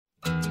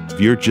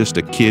you're just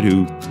a kid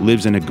who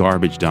lives in a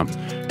garbage dump,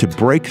 to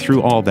break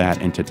through all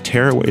that and to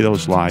tear away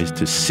those lies,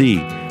 to see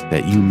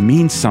that you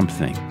mean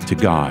something to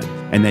God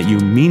and that you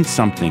mean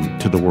something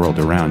to the world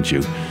around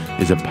you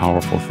is a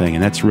powerful thing.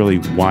 And that's really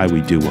why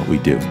we do what we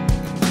do.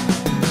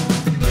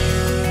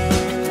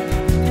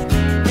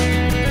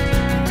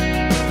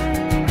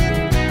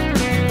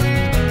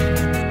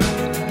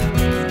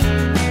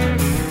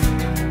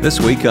 This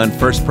week on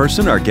First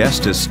Person, our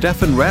guest is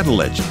Stefan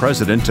Radulich,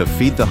 president of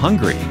Feed the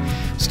Hungry.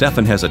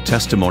 Stefan has a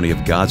testimony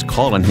of God's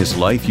call in his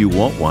life you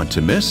won't want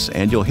to miss,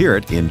 and you'll hear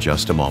it in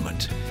just a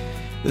moment.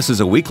 This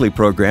is a weekly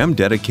program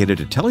dedicated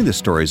to telling the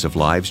stories of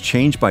lives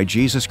changed by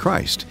Jesus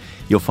Christ.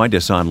 You'll find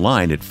us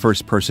online at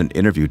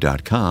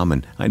firstpersoninterview.com,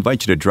 and I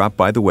invite you to drop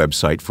by the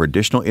website for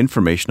additional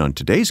information on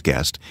today's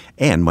guest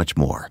and much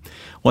more.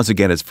 Once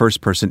again, it's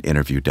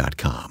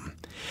firstpersoninterview.com.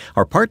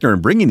 Our partner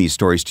in bringing these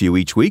stories to you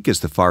each week is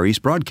the Far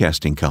East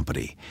Broadcasting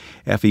Company.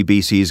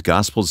 FEBC's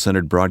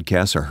gospel-centered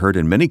broadcasts are heard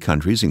in many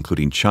countries,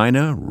 including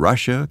China,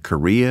 Russia,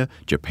 Korea,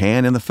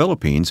 Japan, and the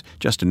Philippines,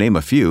 just to name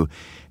a few,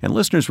 and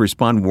listeners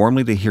respond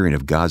warmly to hearing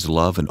of God's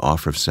love and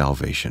offer of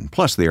salvation.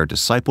 Plus, they are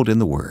discipled in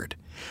the Word.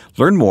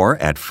 Learn more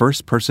at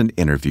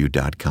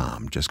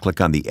firstpersoninterview.com. Just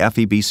click on the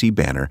FEBC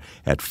banner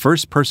at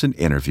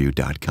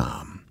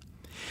firstpersoninterview.com.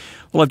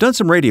 Well, I've done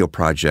some radio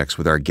projects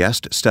with our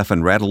guest,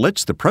 Stefan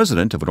Radulich, the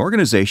president of an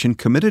organization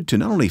committed to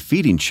not only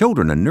feeding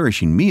children a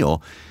nourishing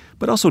meal,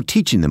 but also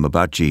teaching them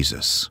about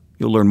Jesus.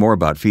 You'll learn more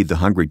about Feed the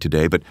Hungry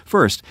today, but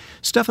first,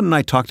 Stefan and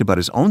I talked about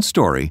his own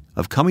story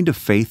of coming to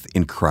faith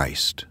in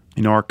Christ.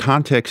 You know, our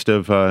context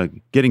of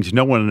getting to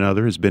know one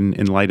another has been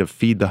in light of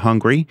Feed the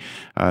Hungry,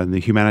 the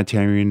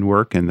humanitarian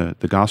work and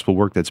the gospel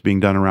work that's being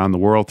done around the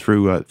world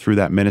through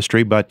that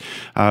ministry. But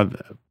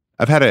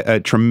I've had a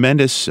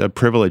tremendous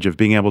privilege of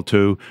being able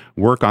to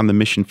work on the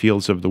mission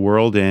fields of the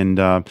world, and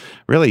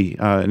really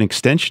an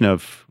extension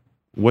of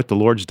what the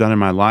Lord's done in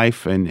my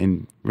life,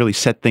 and really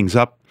set things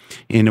up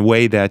in a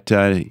way that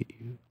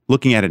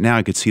looking at it now,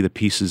 I could see the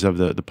pieces of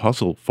the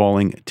puzzle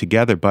falling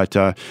together. But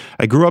I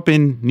grew up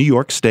in New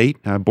York State,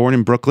 born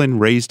in Brooklyn,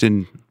 raised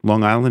in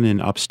Long Island and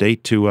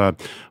upstate, to a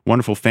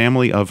wonderful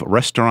family of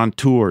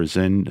restaurateurs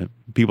and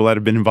people that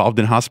have been involved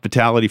in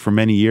hospitality for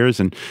many years.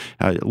 And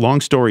long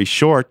story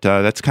short,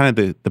 that's kind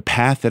of the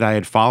path that I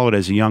had followed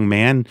as a young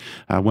man.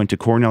 I went to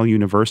Cornell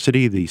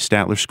University, the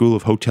Statler School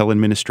of Hotel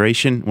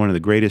Administration, one of the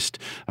greatest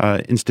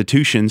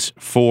institutions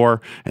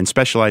for and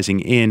specializing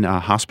in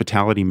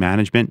hospitality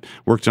management.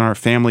 Worked in our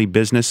family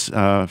business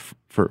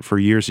for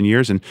years and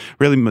years. And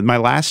really, my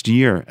last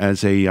year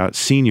as a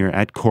senior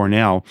at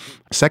Cornell,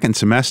 second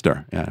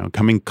semester,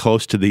 coming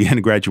close to the end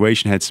of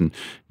graduation, had some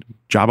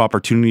job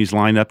opportunities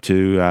lined up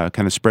to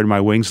kind of spread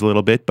my wings a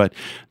little bit. But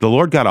the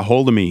Lord got a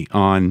hold of me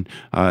on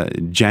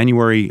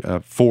January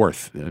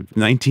 4th,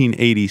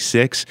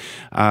 1986,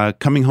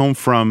 coming home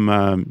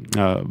from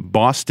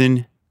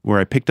Boston, where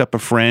I picked up a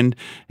friend,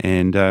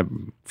 and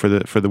for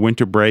the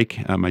winter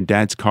break, my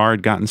dad's car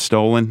had gotten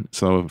stolen.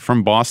 So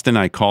from Boston,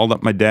 I called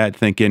up my dad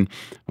thinking,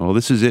 well,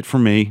 this is it for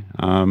me.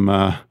 I'm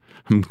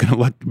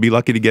going to be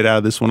lucky to get out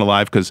of this one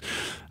alive, because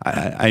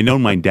I know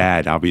my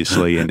dad,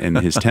 obviously, and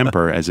his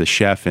temper as a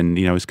chef, and,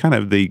 you know, he's kind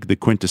of the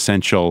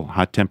quintessential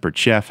hot-tempered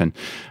chef. And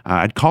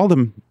I'd called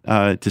him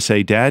to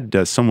say,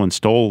 Dad, someone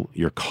stole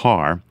your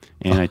car.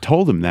 And I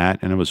told him that,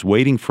 and I was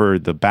waiting for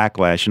the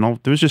backlash. And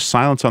there was just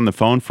silence on the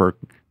phone for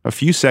a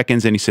few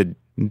seconds, and he said,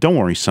 don't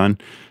worry, son,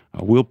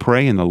 we'll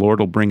pray and the Lord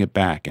will bring it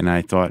back. And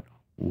I thought,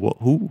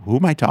 who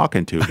am I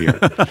talking to here?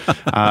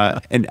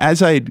 And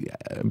as I'd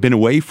been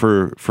away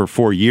for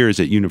 4 years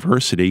at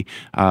university,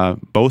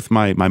 both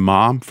my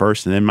mom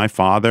first, and then my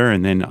father,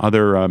 and then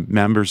other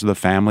members of the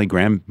family,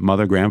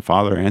 grandmother,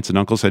 grandfather, aunts and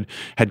uncles,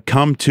 had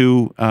come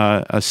to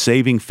a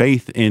saving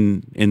faith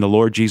in the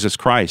Lord Jesus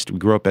Christ. We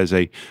grew up as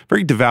a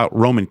very devout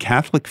Roman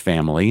Catholic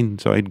family, and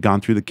so I'd gone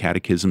through the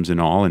catechisms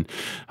and all. And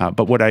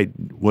but what I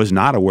was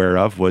not aware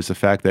of was the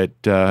fact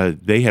that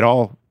they had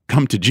all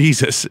come to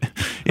Jesus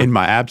in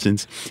my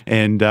absence,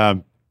 and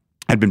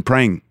had been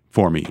praying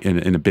for me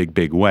in a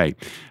big way.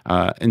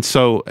 And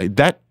so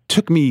that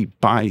took me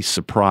by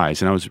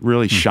surprise, and I was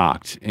really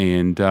shocked.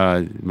 And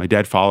my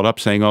dad followed up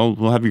saying, oh,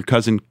 we'll have your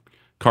cousin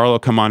Carlo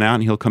come on out,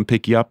 and he'll come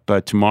pick you up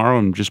tomorrow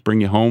and just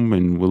bring you home,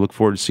 and we'll look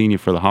forward to seeing you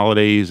for the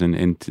holidays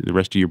and the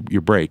rest of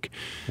your break.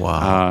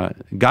 Wow.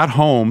 Got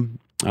home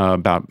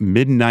about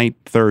midnight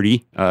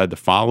 30 the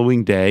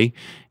following day,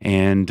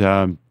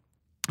 and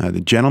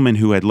the gentleman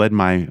who had led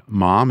my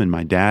mom and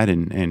my dad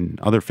and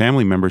other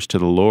family members to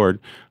the Lord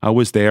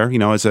was there, you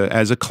know, as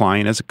a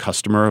client, as a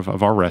customer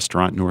of our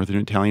restaurant, Northern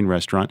Italian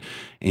restaurant.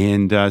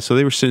 And so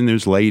they were sitting there, it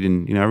was late,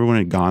 and, you know, everyone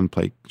had gone,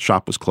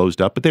 shop was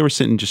closed up, but they were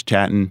sitting just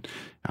chatting,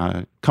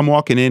 come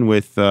walking in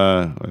with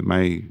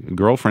my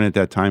girlfriend at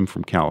that time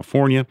from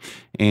California.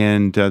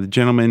 And the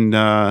gentleman,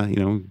 you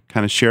know,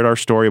 kind of shared our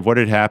story of what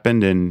had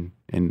happened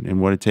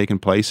and what had taken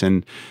place.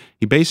 And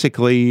he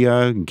basically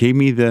gave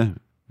me the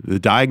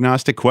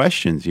diagnostic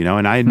questions, you know,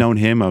 and I had known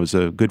him. I was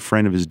a good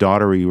friend of his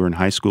daughter. We were in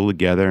high school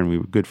together, and we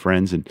were good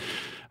friends. And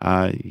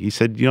he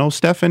said, you know,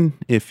 Stefan,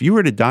 if you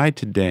were to die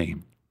today,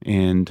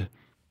 and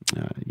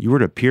you were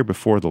to appear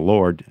before the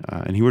Lord,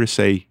 and He were to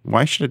say,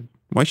 why should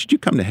you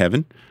come to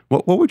heaven?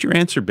 What would your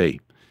answer be?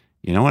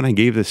 And I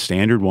gave the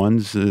standard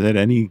ones that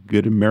any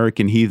good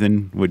American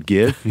heathen would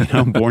give,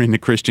 born in a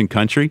Christian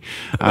country.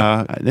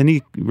 Then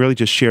he really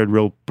just shared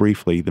real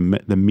briefly the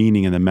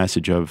meaning and the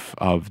message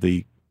of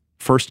the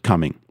first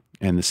coming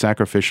and the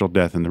sacrificial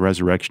death and the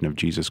resurrection of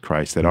Jesus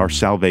Christ, that our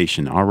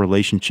salvation, our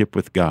relationship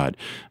with God,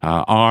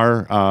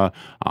 our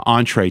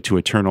entree to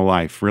eternal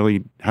life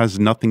really has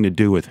nothing to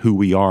do with who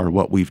we are or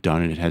what we've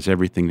done, and it has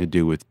everything to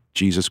do with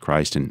Jesus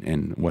Christ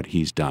and what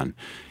He's done.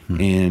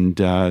 And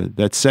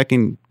that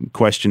second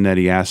question that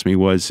he asked me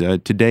was,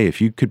 today, if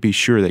you could be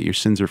sure that your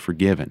sins are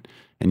forgiven,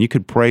 and you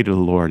could pray to the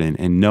Lord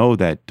and know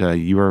that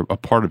you are a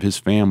part of His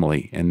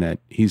family and that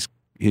He's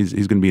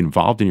going to be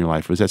involved in your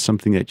life, was that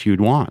something that you'd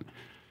want?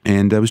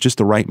 And it was just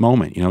the right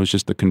moment. It was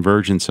just the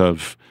convergence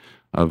of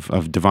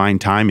divine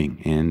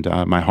timing, and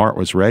my heart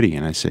was ready.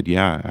 And I said,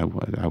 yeah,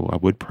 I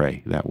would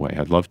pray that way.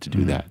 I'd love to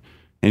do that.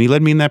 And he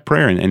led me in that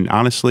prayer. And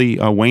honestly,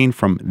 Wayne,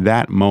 from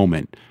that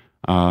moment,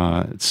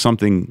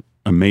 something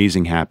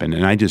amazing happened.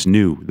 And I just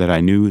knew that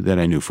I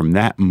knew from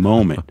that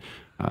moment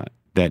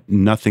that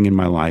nothing in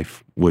my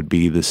life would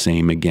be the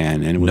same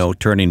again. And it was, no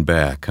turning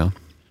back, huh?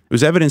 It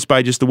was evidenced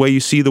by just the way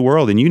you see the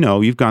world. And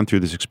you've gone through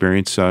this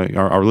experience.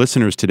 Our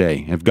listeners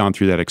today have gone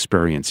through that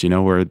experience,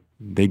 where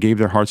they gave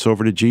their hearts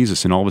over to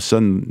Jesus, and all of a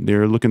sudden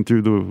they're looking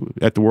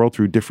at the world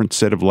through a different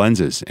set of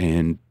lenses,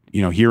 and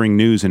hearing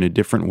news in a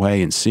different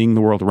way and seeing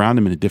the world around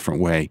them in a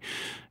different way.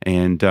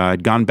 And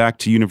I'd gone back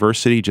to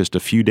university just a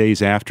few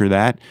days after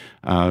that,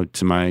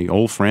 to my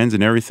old friends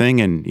and everything,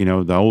 and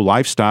the old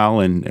lifestyle,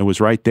 and it was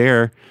right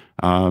there.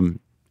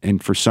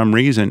 And for some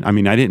reason,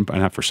 I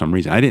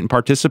didn't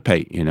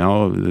participate,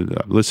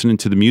 listening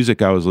to the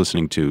music I was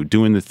listening to,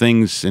 doing the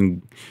things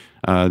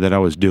that I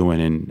was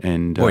doing.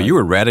 And Boy, you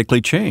were radically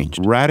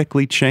changed.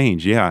 Radically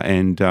changed, yeah.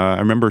 And I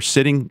remember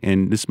sitting,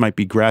 and this might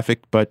be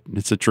graphic, but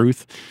it's the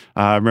truth.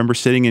 I remember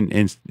sitting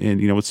and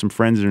with some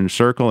friends in a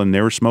circle, and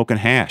they were smoking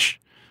hashish,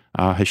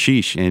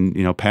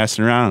 and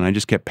passing around. And I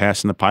just kept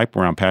passing the pipe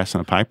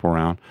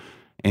around.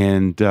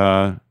 And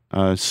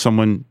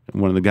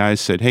one of the guys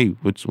said, "Hey,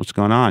 what's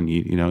going on?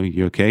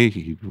 You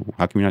okay?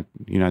 How come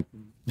you're not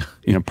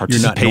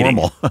participating?" You're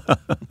not normal.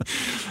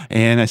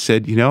 And I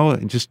said,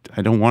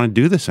 I don't want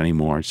to do this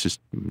anymore. It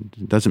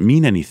doesn't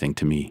mean anything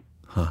to me.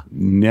 Huh.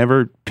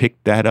 Never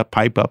picked that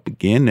pipe up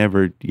again.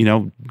 Never,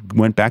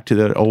 went back to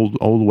the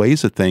old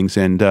ways of things.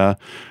 And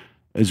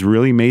it's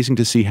really amazing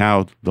to see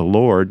how the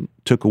Lord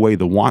took away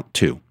the want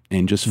to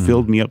and just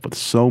filled me up with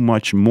so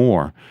much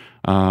more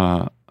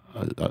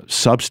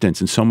substance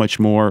and so much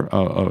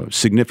more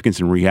significance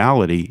and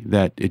reality,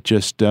 that it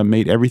just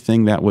made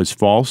everything that was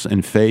false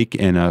and fake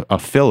and a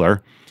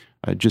filler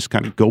just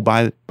kind of go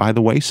by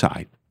the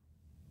wayside.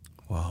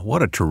 Wow,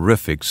 what a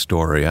terrific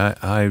story.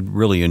 I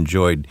really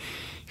enjoyed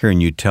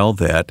hearing you tell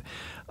that.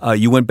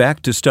 You went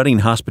back to studying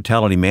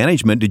hospitality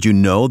management. Did you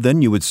know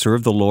then you would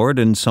serve the Lord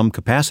in some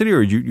capacity, or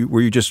were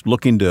you just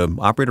looking to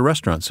operate a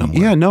restaurant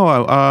somewhere? Yeah, no,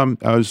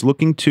 I was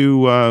looking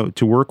to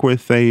work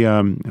with I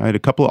had a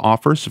couple of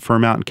offers, a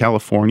firm out in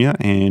California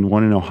and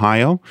one in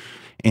Ohio,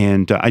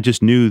 and I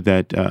just knew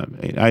that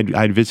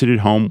I'd visited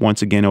home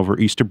once again over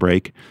Easter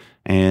break,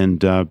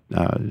 and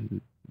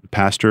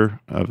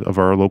pastor of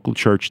our local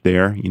church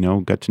there,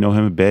 got to know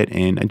him a bit,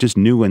 and I just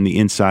knew in the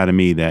inside of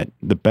me that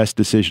the best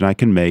decision I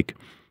can make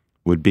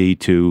would be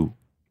to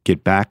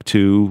get back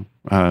to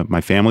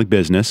my family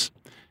business,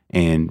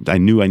 and I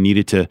knew I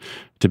needed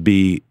to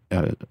be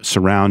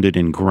surrounded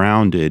and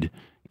grounded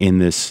in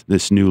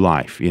this new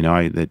life.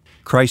 That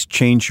Christ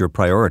changed your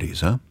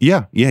priorities, huh?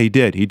 Yeah, he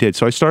did.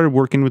 So I started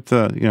working with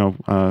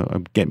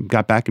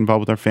got back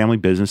involved with our family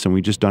business, and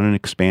we just done an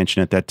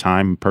expansion at that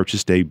time.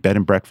 Purchased a bed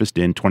and breakfast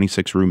inn,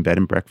 26-room bed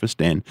and breakfast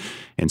inn,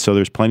 and so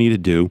there's plenty to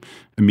do.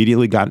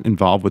 Immediately got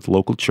involved with the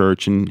local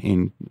church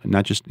and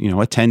not just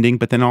attending,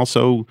 but then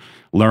also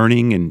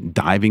learning and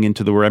diving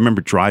into the Word. I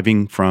remember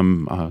driving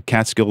from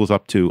Catskills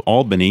up to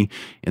Albany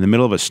in the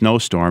middle of a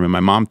snowstorm, and my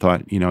mom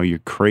thought, you're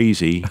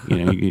crazy,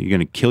 you're going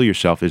to kill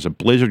yourself. There's a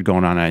blizzard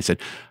going on, and I said,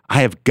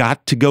 I have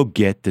got to go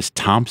get this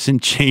Thompson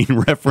Chain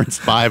Reference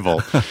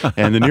Bible.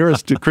 And the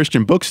nearest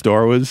Christian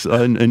bookstore was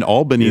in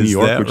Albany, New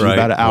York, which is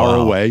about an hour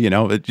away.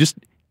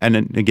 And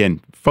then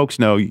again, folks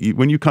know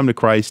when you come to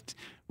Christ,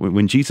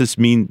 when Jesus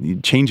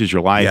changes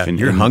your life, and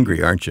you're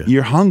hungry, aren't you?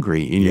 You're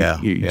hungry,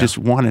 and you just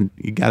want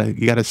to. You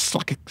gotta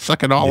suck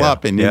it all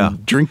up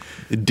and drink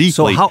deeply.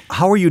 So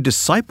how were you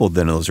discipled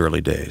then in those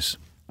early days?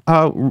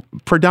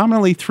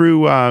 Predominantly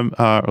through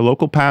a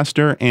local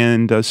pastor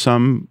and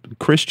some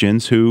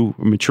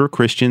mature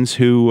Christians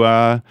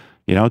who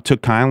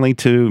took kindly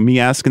to me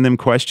asking them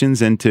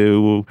questions and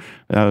to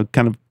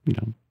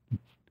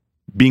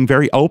being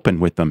very open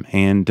with them,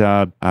 and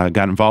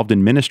got involved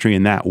in ministry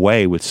in that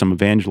way with some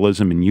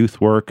evangelism and youth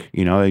work.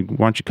 Why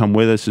don't you come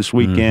with us this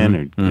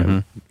weekend?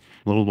 A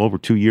little over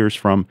 2 years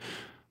from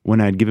when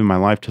I'd given my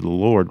life to the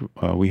Lord,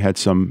 we had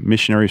some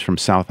missionaries from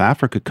South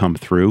Africa come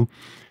through,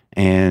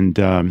 and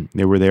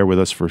they were there with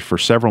us for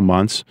several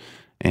months.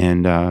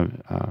 and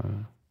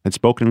had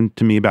spoken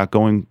to me about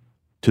going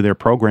to their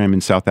program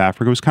in South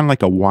Africa. It was kind of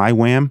like a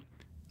YWAM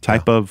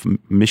type of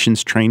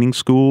missions training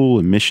school,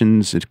 a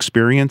missions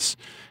experience,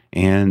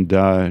 and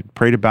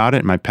prayed about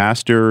it. My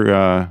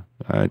pastor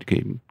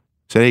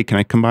said, "Hey, can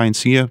I come by and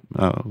see you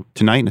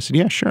tonight?" And I said,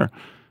 "Yeah, sure."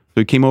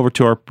 So he came over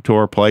to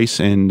our place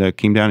and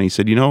came down and he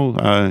said,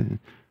 I've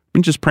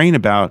been just praying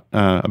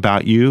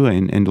about you,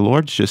 and the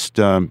Lord's just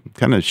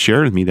kind of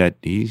shared with me that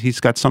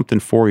He's got something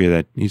for you,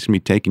 that He's going to be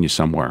taking you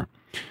somewhere.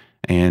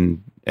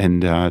 And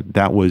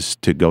that was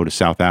to go to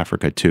South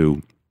Africa,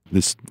 to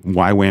this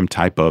YWAM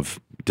type of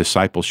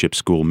discipleship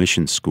school,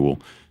 mission school.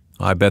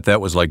 I bet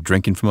that was like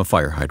drinking from a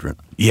fire hydrant.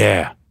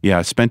 Yeah.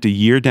 I spent a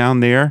year down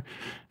there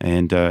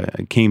and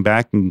came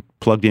back and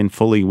plugged in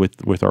fully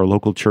with our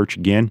local church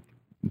again.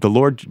 The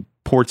Lord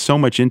poured so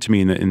much into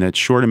me in that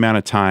short amount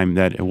of time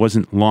that it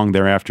wasn't long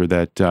thereafter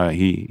that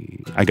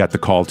I got the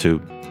call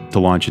to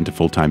launch into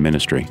full-time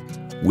ministry.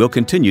 We'll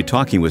continue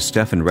talking with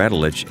Stefan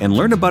Radulich and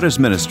learn about his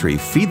ministry,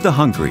 Feed the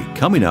Hungry,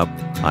 coming up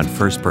on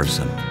First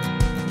Person.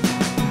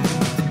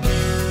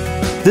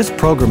 This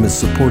program is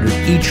supported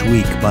each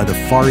week by the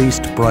Far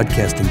East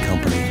Broadcasting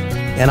Company,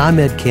 and I'm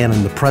Ed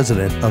Cannon, the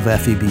president of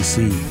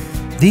FEBC.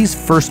 These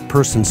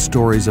first-person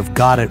stories of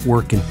God at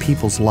work in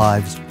people's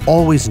lives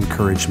always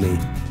encourage me,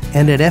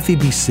 and at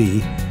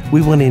FEBC,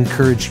 we want to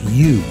encourage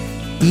you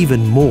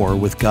even more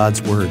with God's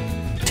Word.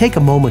 Take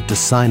a moment to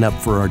sign up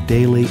for our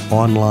daily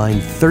online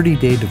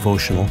 30-day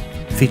devotional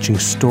featuring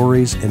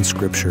stories and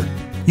Scripture.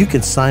 You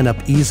can sign up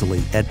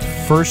easily at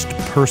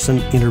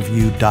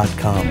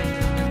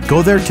firstpersoninterview.com.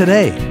 Go there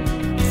today,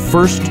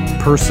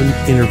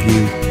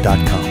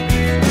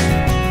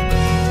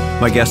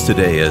 firstpersoninterview.com. My guest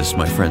today is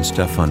my friend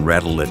Stefan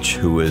Radulich,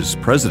 who is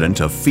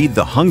president of Feed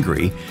the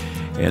Hungry.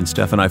 And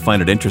Stefan, I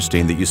find it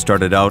interesting that you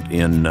started out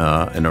in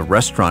a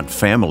restaurant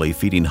family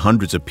feeding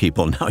hundreds of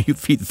people. Now you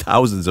feed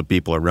thousands of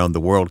people around the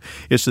world.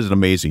 It's just an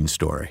amazing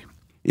story.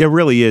 It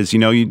really is. You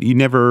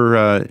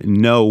never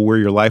know where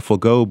your life will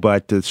go,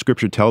 but the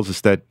Scripture tells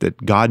us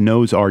that God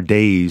knows our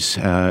days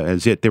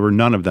as yet there were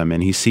none of them,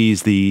 and He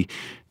sees the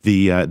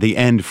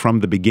end from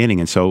the beginning.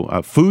 And so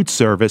food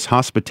service,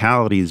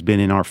 hospitality has been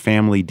in our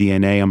family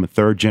DNA. I'm a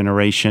third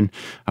generation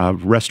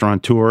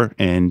restaurateur,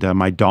 and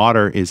my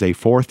daughter is a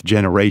fourth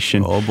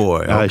generation. Oh boy.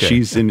 Okay.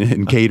 She's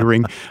in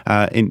catering.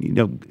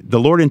 And the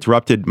Lord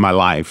interrupted my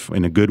life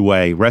in a good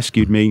way,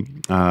 rescued me,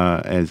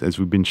 as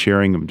we've been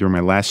sharing during my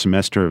last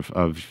semester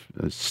of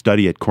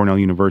study at Cornell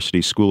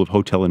University School of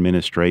Hotel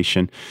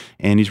Administration.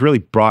 And He's really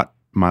brought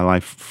my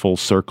life full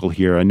circle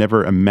here. I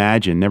never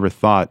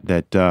thought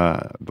that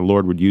the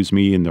Lord would use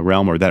me in the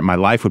realm, or that my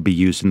life would be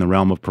used in the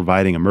realm of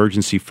providing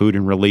emergency food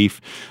and relief,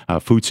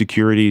 food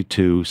security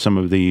to some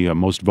of the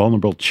most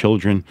vulnerable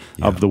children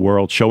of the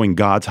world, showing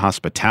God's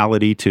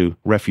hospitality to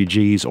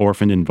refugees,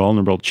 orphaned, and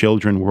vulnerable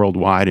children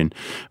worldwide and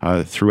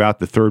throughout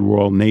the third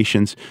world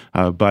nations.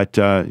 But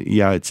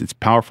it's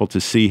powerful to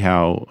see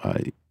how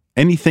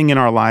anything in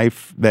our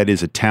life that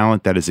is a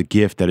talent, that is a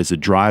gift, that is a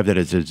drive, that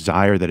is a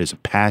desire, that is a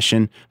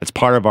passion, that's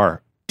part of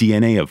our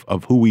DNA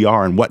of who we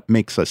are and what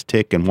makes us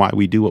tick and why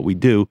we do what we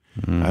do,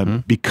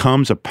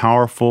 becomes a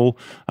powerful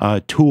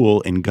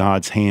tool in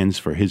God's hands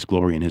for His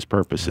glory and His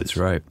purposes. That's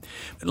right.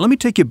 Let me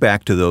take you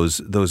back to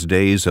those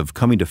days of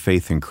coming to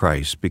faith in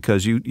Christ,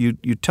 because you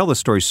tell the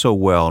story so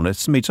well, and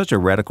it's made such a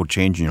radical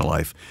change in your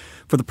life.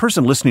 For the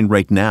person listening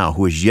right now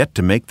who is yet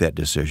to make that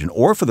decision,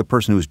 or for the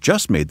person who's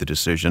just made the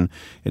decision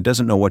and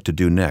doesn't know what to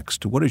do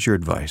next, what is your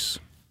advice?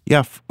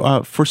 Yeah,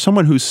 for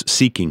someone who's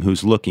seeking,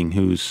 who's looking,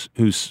 who's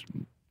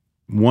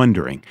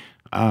wondering,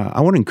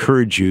 I want to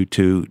encourage you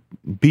to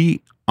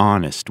be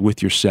honest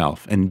with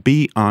yourself and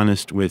be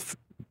honest with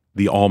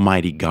the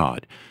Almighty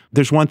God.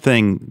 There's one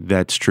thing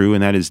that's true,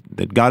 and that is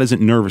that God isn't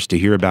nervous to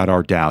hear about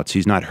our doubts.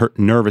 He's not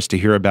nervous to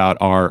hear about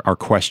our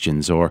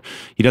questions, or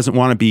He doesn't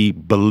want to be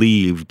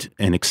believed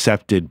and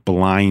accepted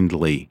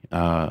blindly.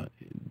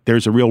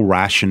 There's a real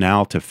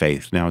rationale to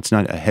faith. Now, it's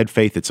not a head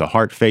faith, it's a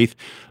heart faith,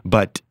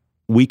 but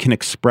we can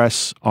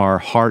express our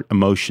heart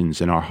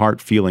emotions and our heart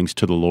feelings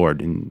to the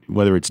Lord, and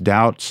whether it's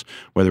doubts,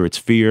 whether it's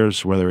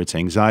fears, whether it's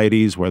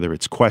anxieties, whether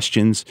it's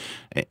questions,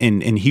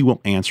 and He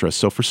will answer us.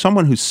 So for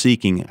someone who's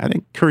seeking, I'd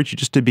encourage you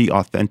just to be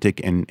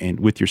authentic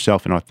and with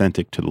yourself and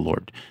authentic to the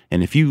Lord.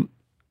 And if you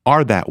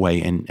are that way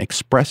and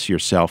express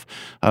yourself,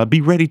 be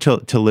ready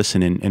to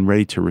listen and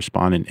ready to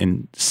respond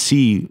and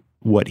see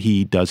what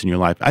He does in your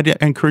life. I'd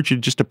encourage you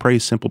just to pray a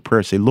simple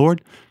prayer. Say,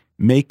 Lord,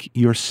 make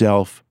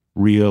yourself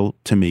real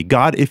to me.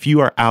 God, if you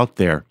are out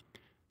there,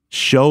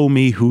 show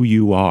me who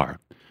you are.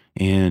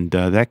 And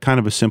that kind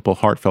of a simple,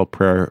 heartfelt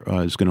prayer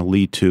is going to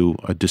lead to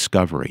a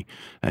discovery.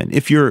 And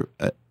if you're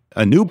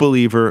a new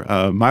believer,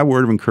 my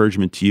word of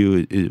encouragement to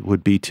you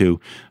would be to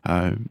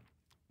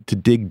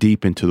dig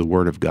deep into the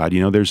Word of God.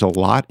 There's a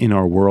lot in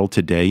our world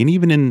today, and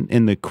even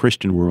in the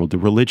Christian world, the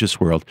religious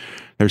world,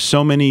 there's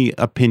so many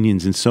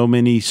opinions and so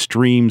many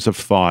streams of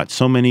thought,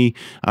 so many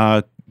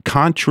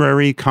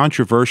contrary,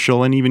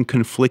 controversial, and even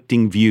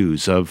conflicting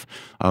views of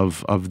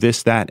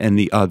this, that, and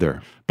the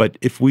other. But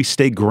if we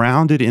stay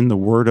grounded in the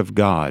Word of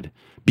God,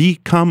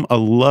 become a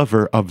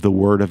lover of the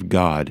Word of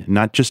God,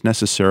 not just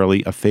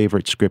necessarily a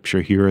favorite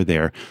scripture here or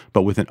there,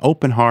 but with an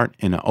open heart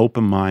and an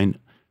open mind.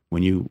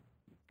 When you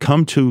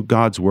come to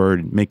God's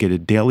Word, make it a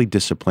daily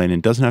discipline.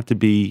 It doesn't have to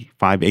be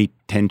 5, 8,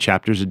 10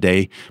 chapters a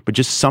day, but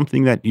just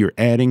something that you're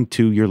adding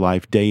to your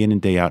life day in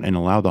and day out, and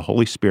allow the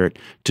Holy Spirit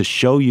to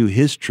show you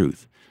His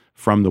truth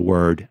from the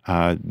Word.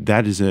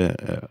 That is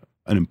an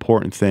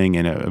important thing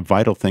and a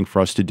vital thing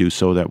for us to do,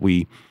 so that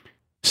we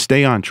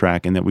stay on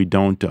track and that we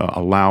don't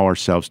allow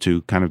ourselves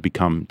to kind of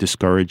become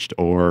discouraged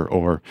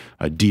or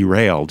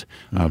derailed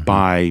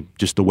by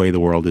just the way the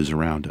world is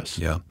around us.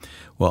 Yeah.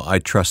 Well, I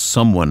trust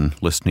someone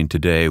listening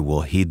today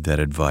will heed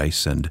that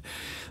advice, and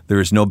there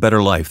is no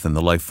better life than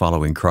the life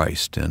following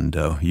Christ. And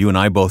you and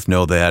I both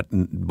know that,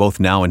 both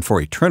now and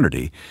for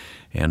eternity.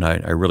 And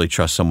I really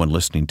trust someone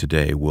listening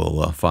today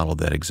will follow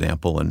that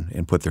example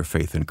and put their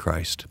faith in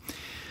Christ.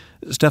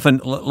 Stephan,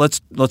 let's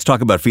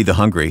talk about Feed the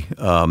Hungry.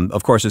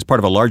 Of course, as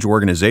part of a large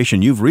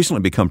organization, you've recently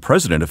become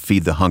president of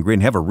Feed the Hungry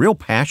and have a real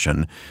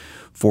passion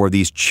for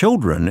these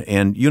children.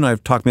 And you and I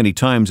have talked many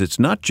times, it's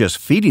not just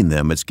feeding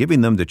them, it's giving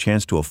them the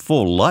chance to a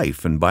full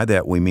life. And by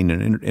that, we mean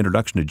an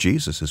introduction to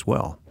Jesus as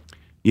well.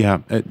 Yeah,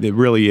 it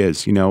really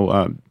is.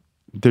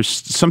 There's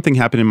something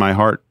happened in my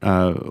heart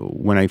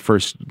when I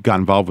first got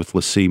involved with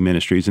LaCie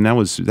Ministries, and that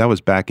was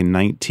back in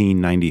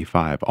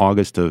 1995.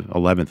 August 11th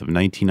of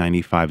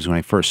 1995 is when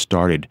I first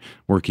started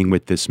working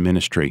with this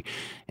ministry,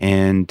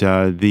 and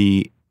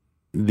the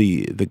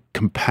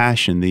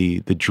compassion,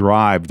 the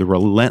drive, the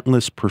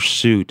relentless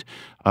pursuit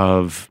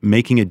of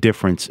making a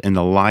difference in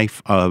the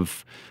life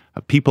of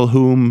people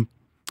whom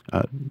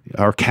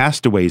are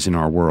castaways in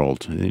our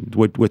world.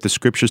 What the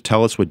scriptures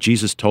tell us, what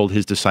Jesus told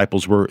his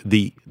disciples were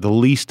the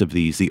least of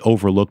these, the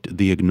overlooked,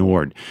 the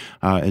ignored,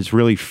 has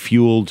really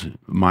fueled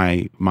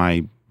my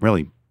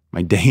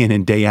day in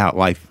and day out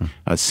life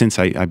since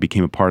I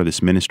became a part of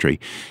this ministry.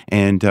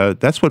 And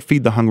that's what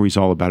Feed the Hungry is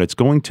all about. It's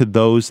going to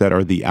those that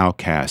are the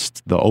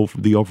outcasts, the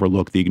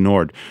overlooked, the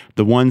ignored,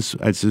 the ones,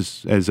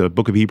 as a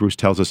book of Hebrews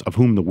tells us, of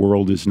whom the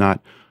world is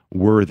not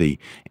worthy,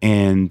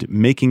 and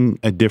making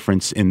a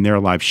difference in their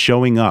life,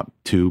 showing up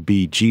to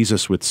be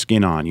Jesus with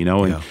skin on,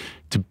 and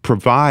to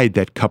provide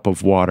that cup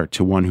of water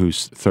to one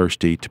who's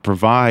thirsty, to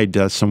provide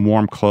some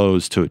warm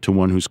clothes to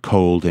one who's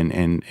cold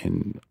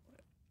and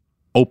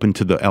open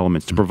to the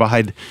elements, to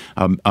provide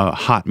a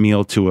hot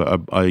meal to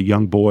a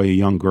young boy, a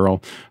young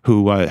girl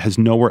who has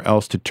nowhere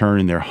else to turn,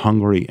 and they're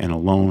hungry and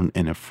alone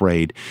and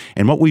afraid.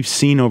 And what we've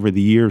seen over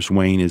the years,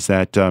 Wayne, is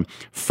that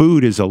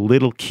food is a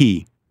little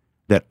key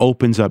that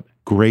opens up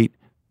great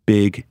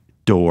big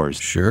doors.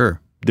 Sure.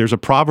 There's a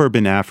proverb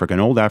in Africa, an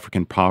old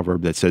African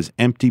proverb that says,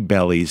 empty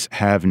bellies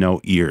have no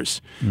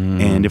ears.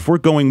 And if we're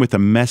going with a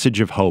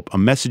message of hope, a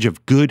message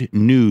of good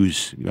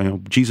news,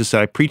 Jesus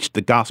said, I preached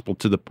the gospel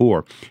to the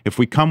poor. If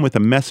we come with a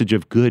message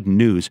of good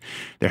news,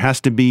 there has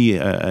to be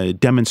a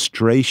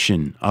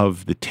demonstration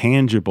of the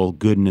tangible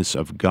goodness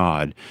of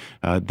God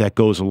that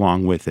goes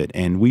along with it.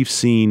 And we've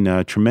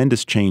seen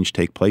tremendous change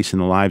take place in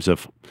the lives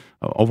of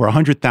over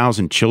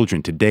 100,000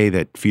 children today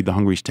that Feed the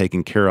Hungry is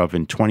taking care of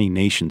in 20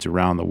 nations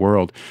around the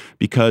world,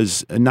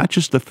 because not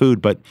just the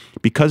food, but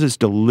because it's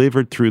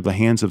delivered through the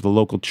hands of the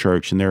local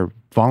church, and there are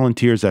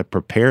volunteers that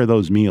prepare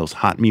those meals,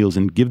 hot meals,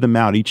 and give them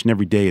out each and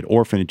every day at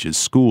orphanages,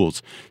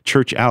 schools,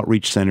 church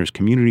outreach centers,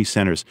 community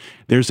centers.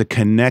 There's a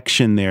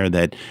connection there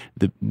that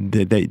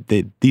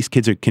these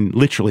kids can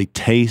literally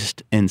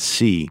taste and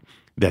see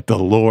that the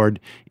Lord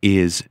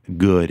is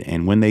good.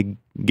 And when they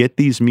get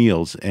these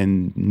meals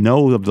and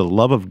know of the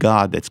love of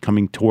God that's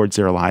coming towards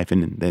their life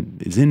and that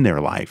is in their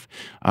life,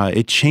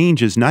 it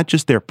changes not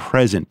just their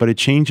present, but it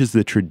changes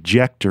the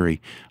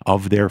trajectory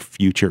of their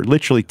future. It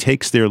literally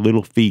takes their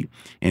little feet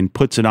and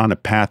puts it on a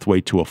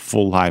pathway to a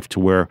full life, to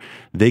where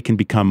they can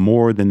become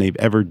more than they've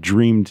ever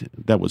dreamed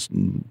that was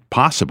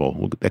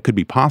possible, that could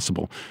be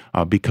possible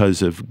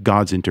because of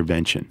God's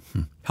intervention.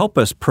 Help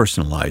us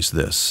personalize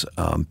this.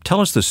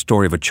 Tell us the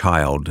story of a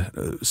child,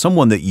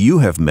 someone that you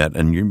have met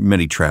in your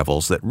many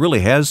travels that really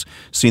has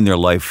seen their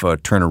life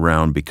turn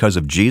around because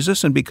of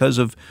Jesus and because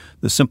of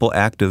the simple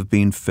act of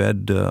being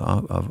fed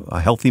a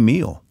healthy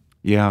meal.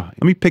 Yeah.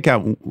 Let me pick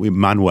out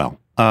Manuel.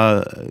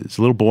 He's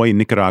a little boy in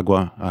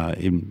Nicaragua,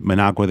 in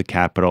Managua, the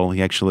capital.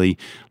 He actually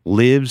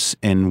lives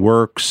and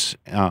works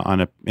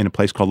in a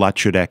place called La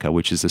Chureca,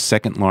 which is the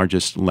second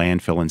largest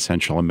landfill in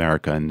Central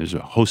America. And there's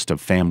a host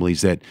of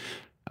families that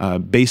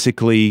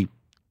basically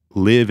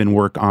live and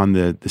work on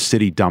the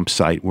city dump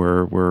site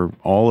where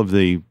all of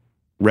the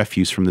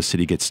refuse from the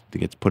city gets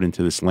put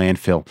into this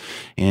landfill.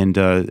 And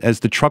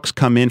as the trucks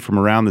come in from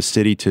around the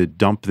city to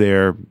dump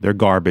their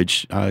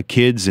garbage,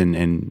 kids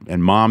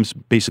and moms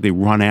basically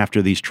run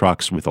after these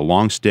trucks with a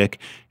long stick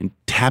and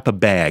tap a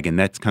bag, and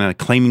that's kind of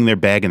claiming their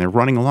bag, and they're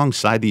running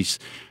alongside these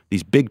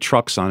big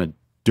trucks on a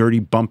dirty,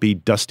 bumpy,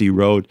 dusty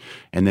road.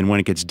 And then when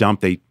it gets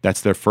dumped,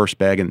 that's their first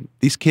bag. And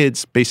these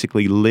kids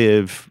basically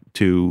live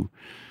to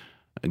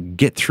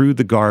get through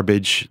the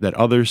garbage that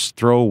others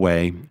throw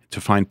away, to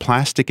find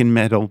plastic and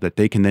metal that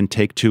they can then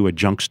take to a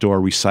junk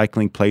store,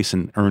 recycling place,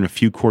 and earn a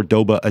few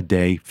Cordoba a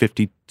day,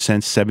 50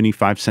 cents,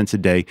 75 cents a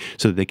day,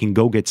 so that they can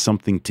go get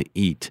something to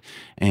eat.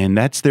 And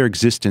that's their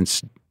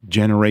existence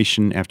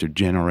generation after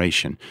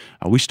generation.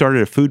 We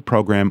started a food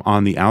program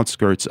on the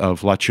outskirts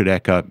of La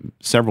Chureca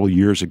several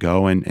years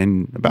ago,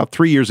 and about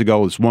 3 years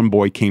ago, this one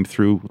boy came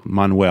through,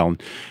 Manuel.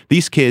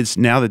 These kids,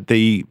 now that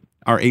they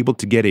are able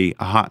to get a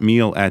hot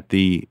meal at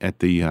the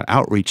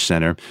outreach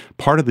center,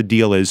 part of the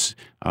deal is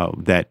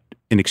that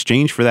in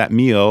exchange for that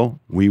meal,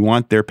 we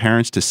want their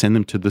parents to send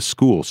them to the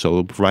school. So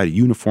we'll provide a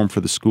uniform for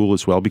the school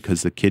as well,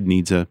 because the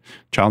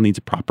child needs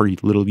a proper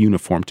little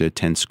uniform to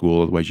attend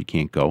school. Otherwise, you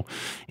can't go.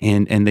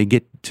 And they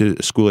get to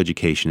a school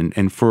education.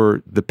 And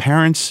for the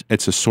parents,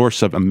 it's a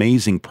source of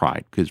amazing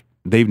pride, because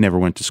they've never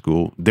went to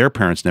school. Their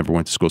parents never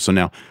went to school. So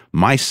now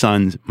my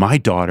sons, my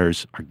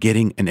daughters are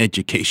getting an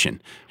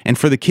education. And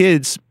for the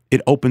kids,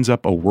 it opens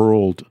up a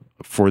world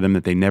for them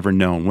that they never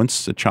known.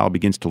 Once a child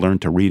begins to learn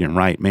to read and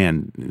write,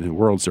 man, the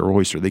world's their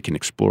oyster. They can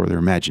explore, their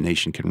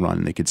imagination can run,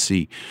 and they can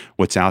see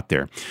what's out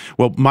there.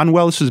 Well,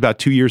 Manuel, this was about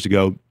 2 years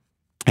ago,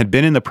 had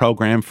been in the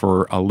program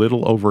for a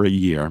little over a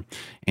year,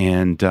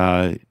 and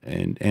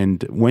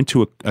went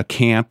to a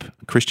camp,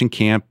 a Christian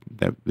camp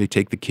that they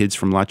take the kids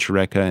from La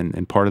Chureca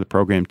and part of the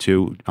program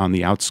too, on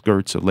the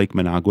outskirts of Lake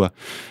Managua.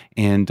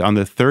 And on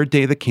the third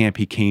day of the camp,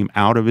 he came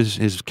out of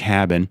his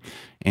cabin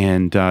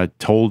and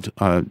told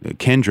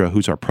Kendra,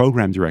 who's our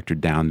program director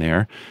down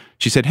there,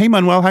 she said, "Hey,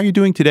 Manuel, how are you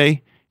doing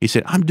today?" He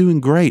said, "I'm doing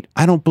great.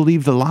 I don't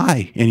believe the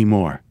lie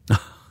anymore."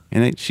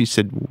 And she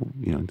said,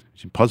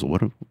 she's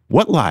puzzled.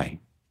 What lie?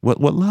 What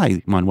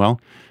lie,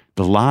 Manuel?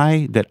 "The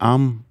lie that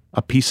I'm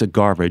a piece of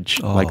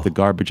garbage, like the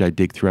garbage I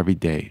dig through every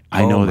day.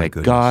 I know that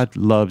goodness. God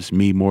loves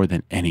me more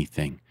than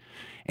anything."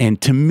 And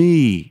to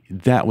me,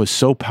 that was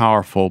so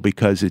powerful,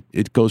 because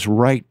it goes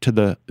right to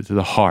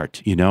the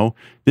heart,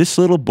 This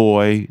little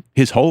boy,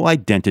 his whole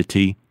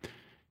identity,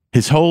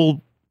 his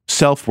whole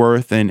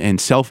self-worth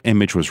and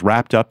self-image was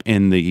wrapped up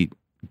in the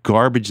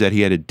garbage that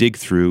he had to dig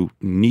through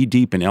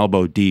knee-deep and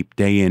elbow-deep,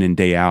 day in and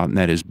day out, and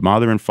that his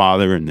mother and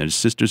father and that his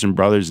sisters and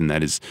brothers and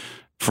that his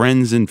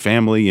friends and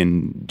family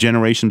and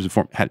generations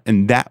before had,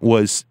 and that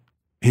was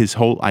his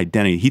whole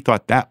identity. He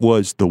thought that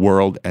was the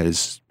world,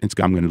 as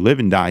I'm going to live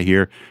and die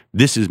here.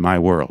 This is my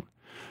world.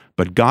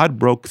 But God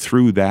broke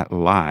through that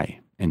lie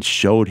and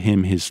showed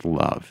him his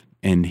love.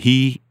 And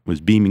he was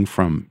beaming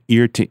from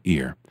ear to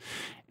ear.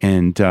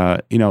 And,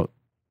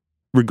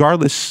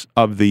 regardless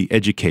of the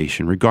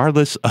education,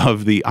 regardless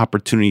of the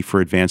opportunity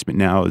for advancement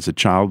now as a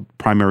child,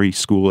 primary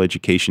school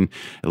education,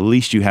 at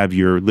least you have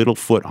your little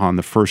foot on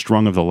the first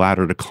rung of the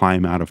ladder to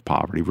climb out of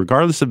poverty.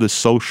 Regardless of the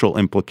social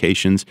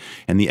implications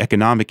and the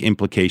economic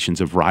implications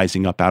of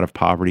rising up out of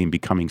poverty and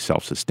becoming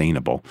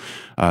self-sustainable,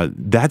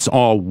 that's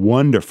all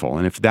wonderful.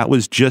 And if that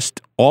was just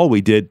all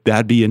we did,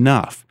 that'd be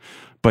enough.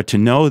 But to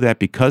know that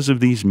because of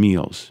these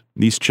meals,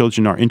 these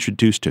children are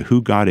introduced to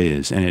who God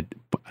is, and at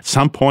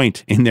some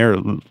point in their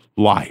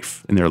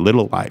life, in their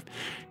little life,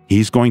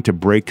 he's going to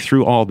break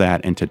through all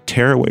that and to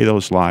tear away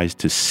those lies,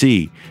 to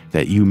see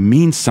that you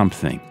mean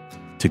something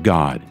to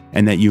God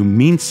and that you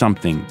mean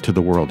something to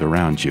the world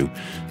around you,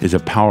 is a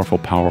powerful,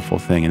 powerful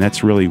thing. And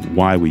that's really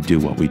why we do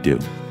what we do.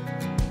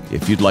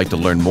 If you'd like to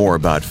learn more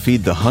about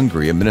Feed the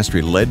Hungry, a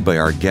ministry led by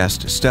our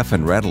guest,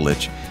 Stefan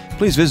Radulich,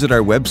 please visit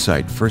our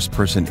website,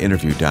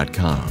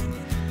 firstpersoninterview.com.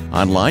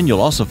 Online, you'll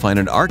also find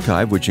an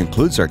archive which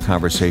includes our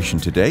conversation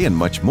today and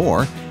much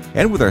more.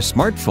 And with our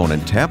smartphone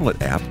and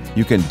tablet app,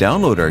 you can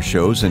download our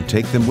shows and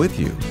take them with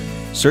you.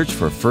 Search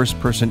for First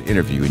Person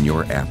Interview in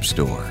your app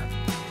store.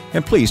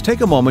 And please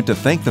take a moment to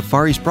thank the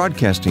Far East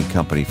Broadcasting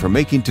Company for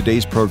making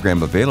today's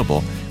program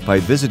available by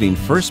visiting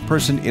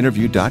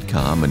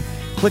firstpersoninterview.com and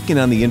clicking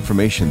on the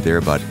information there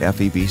about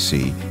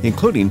FEBC,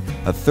 including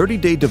a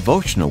 30-day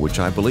devotional, which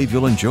I believe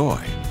you'll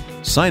enjoy.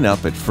 Sign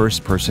up at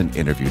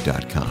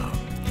firstpersoninterview.com.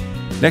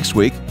 Next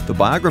week, the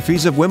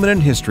biographies of women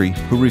in history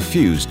who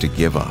refused to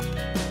give up.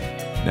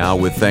 Now,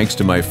 with thanks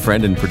to my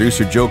friend and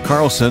producer Joe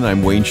Carlson,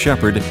 I'm Wayne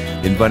Shepherd,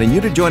 inviting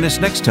you to join us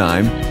next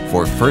time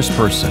for First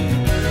Person.